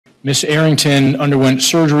Miss Arrington underwent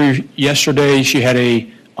surgery yesterday. She had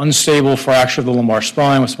a unstable fracture of the lumbar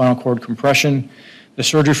spine with spinal cord compression. The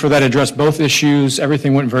surgery for that addressed both issues.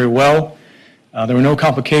 Everything went very well. There were no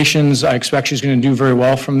complications. I expect she's going to do very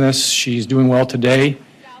well from this. She's doing well today,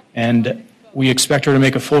 and we expect her to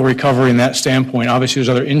make a full recovery in that standpoint. Obviously, there's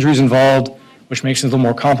other injuries involved, which makes it a little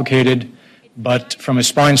more complicated, but from a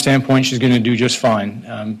spine standpoint, she's going to do just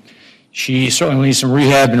fine. She certainly needs some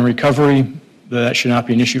rehab and recovery. That should not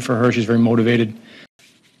be an issue for her. She's very motivated.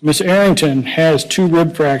 Miss Arrington has 2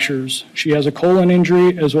 rib fractures. She has a colon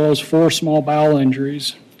injury as well as 4 small bowel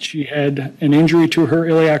injuries. She had an injury to her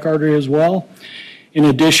iliac artery as well. In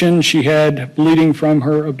addition, she had bleeding from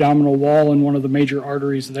her abdominal wall in one of the major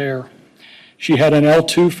arteries there. She had an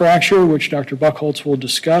L2 fracture, which Dr. Buchholz will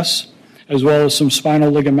discuss, as well as some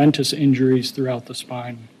spinal ligamentous injuries throughout the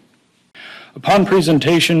spine. Upon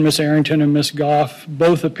presentation, Miss Arrington and Miss Goff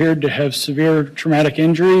both appeared to have severe traumatic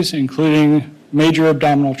injuries, including major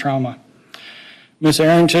abdominal trauma. Miss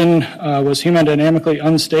Arrington was hemodynamically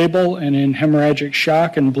unstable and in hemorrhagic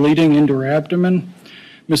shock and bleeding into her abdomen.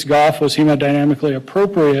 Miss Goff was hemodynamically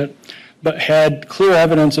appropriate, but had clear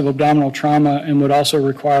evidence of abdominal trauma and would also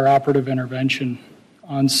require operative intervention.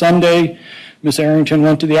 On Sunday, Miss Arrington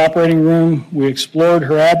went to the operating room. We explored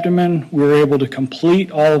her abdomen. We were able to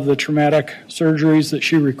complete all of the traumatic surgeries that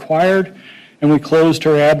she required, and we closed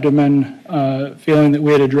her abdomen, feeling that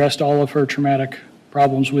we had addressed all of her traumatic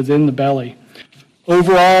problems within the belly.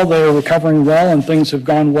 Overall, they are recovering well, and things have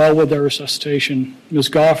gone well with their resuscitation. Ms.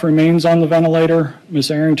 Goff remains on the ventilator.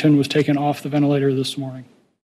 Ms. Arrington was taken off the ventilator this morning.